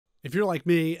If you're like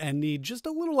me and need just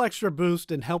a little extra boost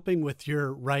in helping with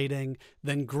your writing,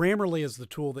 then Grammarly is the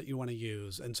tool that you want to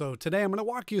use. And so today I'm going to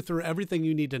walk you through everything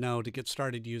you need to know to get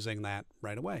started using that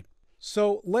right away.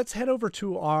 So let's head over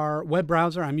to our web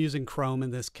browser. I'm using Chrome in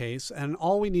this case, and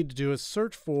all we need to do is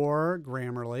search for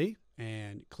Grammarly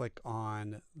and click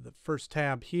on the first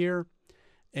tab here,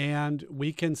 and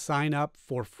we can sign up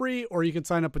for free, or you can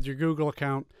sign up with your Google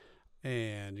account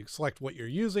and you select what you're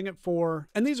using it for.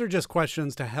 And these are just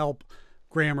questions to help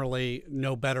Grammarly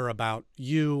know better about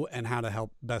you and how to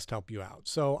best help you out.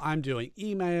 So I'm doing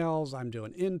emails, I'm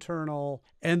doing internal,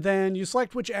 and then you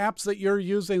select which apps that you're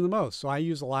using the most. So I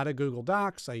use a lot of Google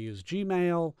Docs, I use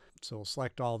Gmail, so we'll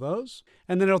select all those.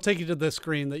 And then it'll take you to this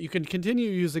screen that you can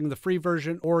continue using the free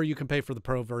version or you can pay for the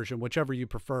pro version, whichever you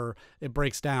prefer. It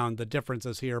breaks down the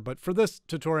differences here. But for this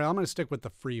tutorial, I'm going to stick with the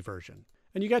free version.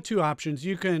 And you got two options.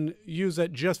 You can use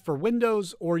it just for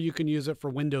Windows, or you can use it for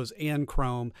Windows and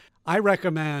Chrome. I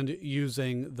recommend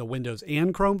using the Windows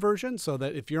and Chrome version so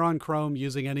that if you're on Chrome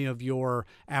using any of your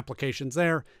applications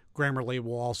there, Grammarly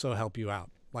will also help you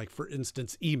out, like for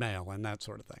instance, email and that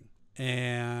sort of thing.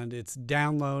 And it's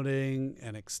downloading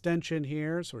an extension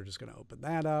here. So we're just going to open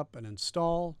that up and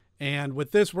install. And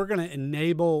with this, we're going to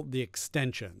enable the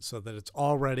extension so that it's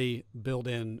already built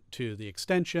into the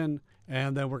extension.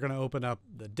 And then we're going to open up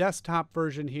the desktop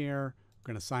version here.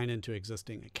 We're going to sign into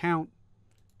existing account,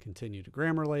 continue to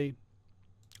Grammarly,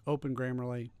 open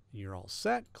Grammarly. You're all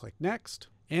set. Click next.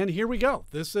 And here we go.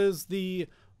 This is the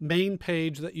main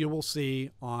page that you will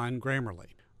see on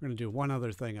Grammarly. We're going to do one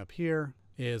other thing up here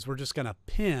is we're just going to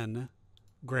pin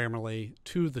Grammarly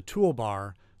to the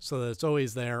toolbar so that it's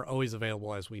always there, always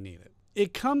available as we need it.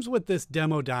 It comes with this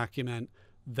demo document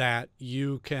that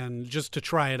you can just to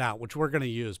try it out, which we're going to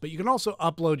use, but you can also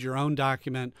upload your own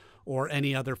document or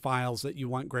any other files that you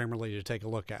want Grammarly to take a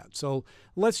look at. So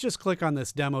let's just click on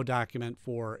this demo document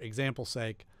for example's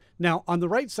sake. Now on the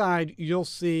right side, you'll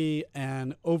see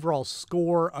an overall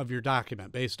score of your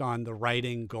document based on the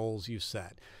writing goals you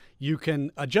set. You can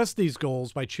adjust these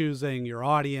goals by choosing your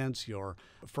audience, your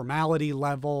formality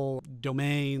level,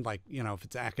 domain, like, if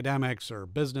it's academics or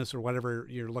business or whatever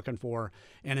you're looking for,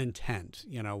 and intent,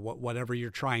 whatever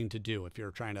you're trying to do. If you're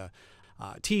trying to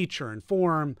teach or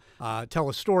inform, tell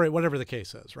a story, whatever the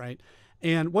case is, right?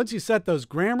 And once you set those,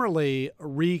 Grammarly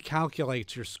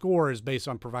recalculates your scores based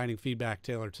on providing feedback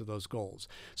tailored to those goals.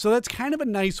 So that's kind of a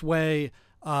nice way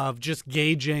of just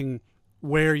gauging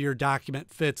where your document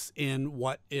fits in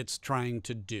what it's trying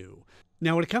to do.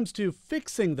 Now, when it comes to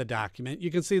fixing the document, you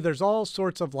can see there's all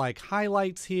sorts of like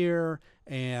highlights here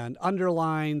and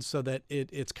underlines so that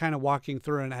it's kind of walking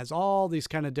through and has all these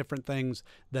kind of different things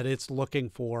that it's looking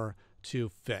for to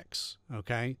fix,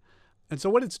 okay? And so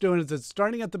what it's doing is it's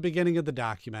starting at the beginning of the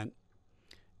document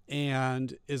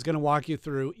and is going to walk you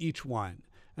through each one.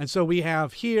 And so we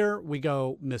have here, we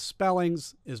go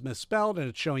misspellings is misspelled, and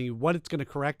it's showing you what it's going to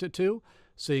correct it to.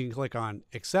 So you can click on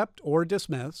accept or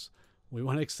dismiss. We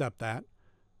want to accept that,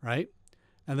 right?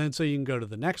 And then so you can go to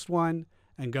the next one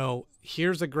and go,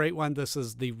 here's a great one. This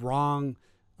is the wrong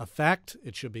effect.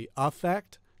 It should be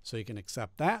affect. So you can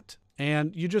accept that.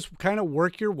 And you just kind of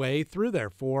work your way through there.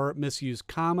 For misused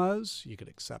commas, you could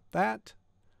accept that,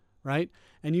 right?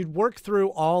 And you'd work through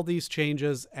all these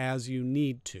changes as you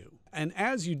need to. And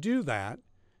as you do that,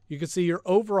 you can see your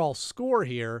overall score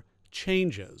here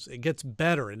changes. It gets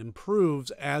better and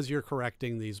improves as you're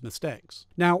correcting these mistakes.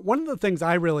 Now, one of the things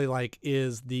I really like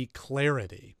is the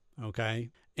clarity,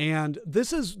 okay? And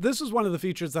this is one of the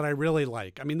features that I really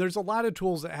like. I mean, there's a lot of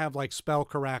tools that have like spell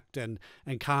correct and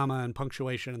comma and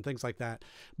punctuation and things like that.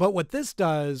 But what this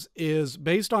does is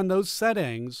based on those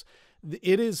settings,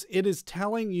 it is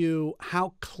telling you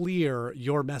how clear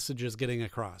your message is getting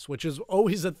across, which is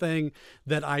always a thing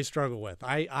that I struggle with.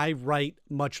 I write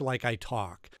much like I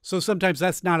talk. So sometimes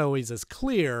that's not always as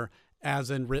clear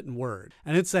as in written word.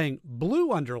 And it's saying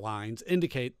blue underlines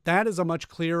indicate that is a much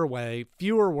clearer way,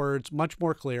 fewer words, much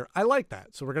more clear. I like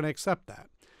that. So we're going to accept that.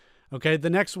 Okay. The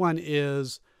next one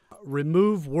is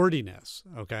remove wordiness.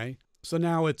 Okay. So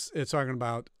now it's talking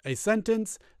about a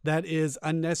sentence that is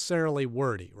unnecessarily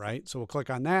wordy, right? So we'll click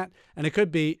on that, and it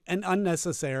could be an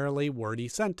unnecessarily wordy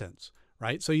sentence,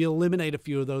 right? So you eliminate a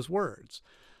few of those words.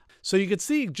 So you can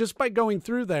see just by going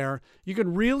through there, you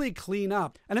can really clean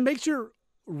up, and it makes your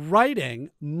writing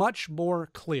much more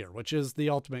clear, which is the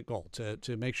ultimate goal,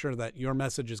 to make sure that your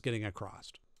message is getting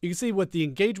across. You can see with the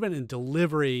engagement and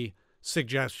delivery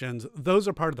suggestions, those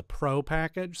are part of the Pro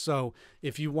package. So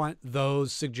if you want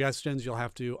those suggestions, you'll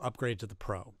have to upgrade to the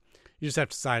Pro. You just have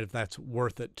to decide if that's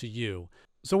worth it to you.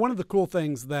 So one of the cool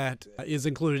things that is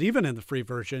included even in the free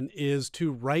version is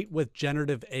to write with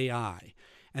generative AI.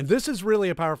 And this is really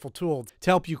a powerful tool to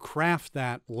help you craft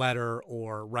that letter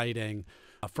or writing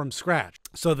from scratch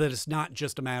so that it's not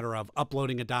just a matter of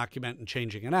uploading a document and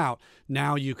changing it out.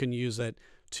 Now you can use it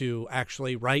to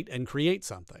actually write and create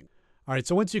something. All right,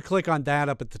 so once you click on that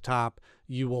up at the top,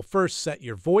 you will first set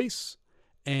your voice,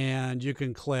 and you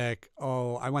can click,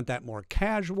 oh, I want that more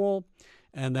casual,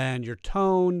 and then your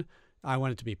tone, I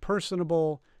want it to be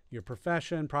personable, your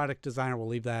profession, product designer, we'll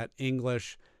leave that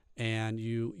English, and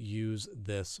you use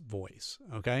this voice,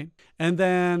 okay? And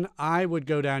then I would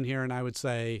go down here and I would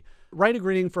say, write a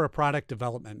greeting for a product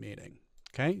development meeting.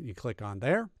 Okay, you click on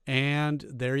there, and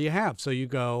there you have. So you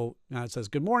go, now it says,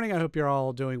 good morning, I hope you're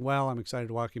all doing well. I'm excited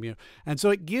to welcome you. And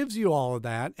so it gives you all of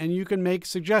that, and you can make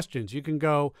suggestions. You can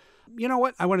go, you know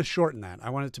what, I want to shorten that. I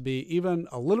want it to be even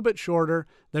a little bit shorter.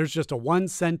 There's just a one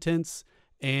sentence,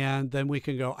 and then we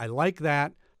can go, I like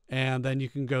that. And then you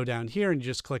can go down here and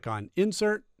just click on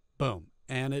insert, boom,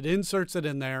 and it inserts it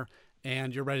in there.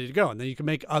 And you're ready to go. And then you can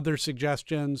make other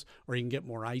suggestions, or you can get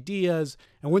more ideas.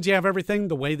 And once you have everything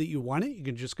the way that you want it, you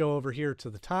can just go over here to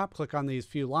the top, click on these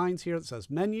few lines here that says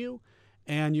menu,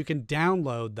 and you can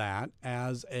download that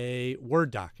as a Word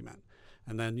document.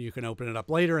 And then you can open it up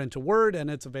later into Word,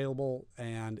 and it's available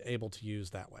and able to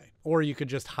use that way. Or you could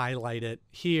just highlight it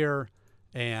here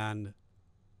and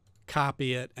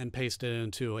copy it and paste it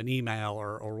into an email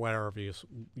or wherever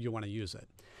you want to use it.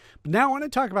 But now I want to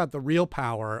talk about the real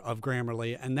power of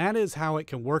Grammarly, and that is how it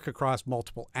can work across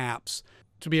multiple apps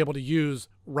to be able to use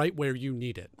right where you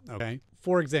need it. Okay.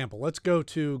 For example, let's go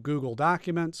to Google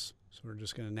Documents. So we're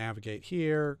just going to navigate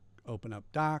here, open up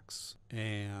Docs,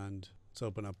 and let's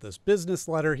open up this business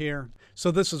letter here.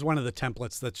 So this is one of the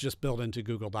templates that's just built into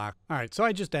Google Doc. All right, so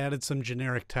I just added some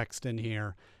generic text in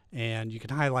here, and you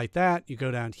can highlight that. You go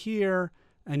down here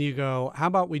and you go, how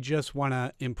about we just want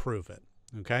to improve it?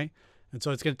 Okay. And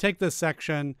so it's going to take this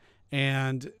section,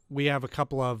 and we have a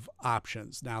couple of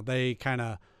options. Now they kind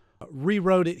of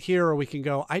rewrote it here, or we can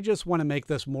go, I just want to make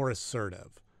this more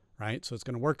assertive, right? So it's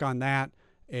going to work on that.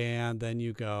 And then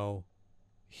you go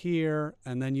here,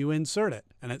 and then you insert it,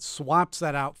 and it swaps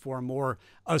that out for a more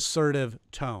assertive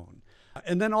tone.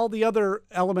 And then all the other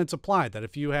elements apply, that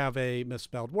if you have a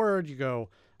misspelled word, you go,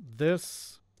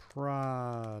 this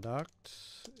product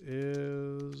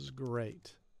is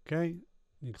great. Okay.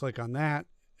 You click on that,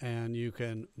 and you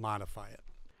can modify it.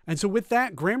 And so with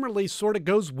that, Grammarly sort of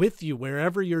goes with you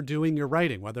wherever you're doing your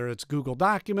writing, whether it's Google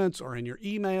Documents or in your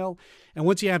email. And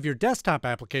once you have your desktop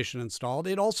application installed,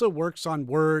 it also works on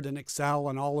Word and Excel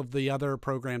and all of the other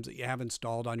programs that you have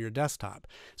installed on your desktop.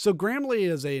 So Grammarly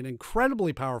is an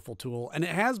incredibly powerful tool, and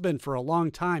it has been for a long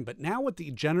time. But now with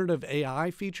the generative AI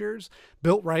features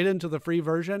built right into the free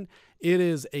version, it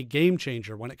is a game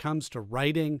changer when it comes to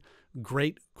writing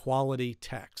great quality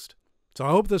text. So I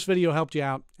hope this video helped you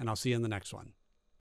out, and I'll see you in the next one.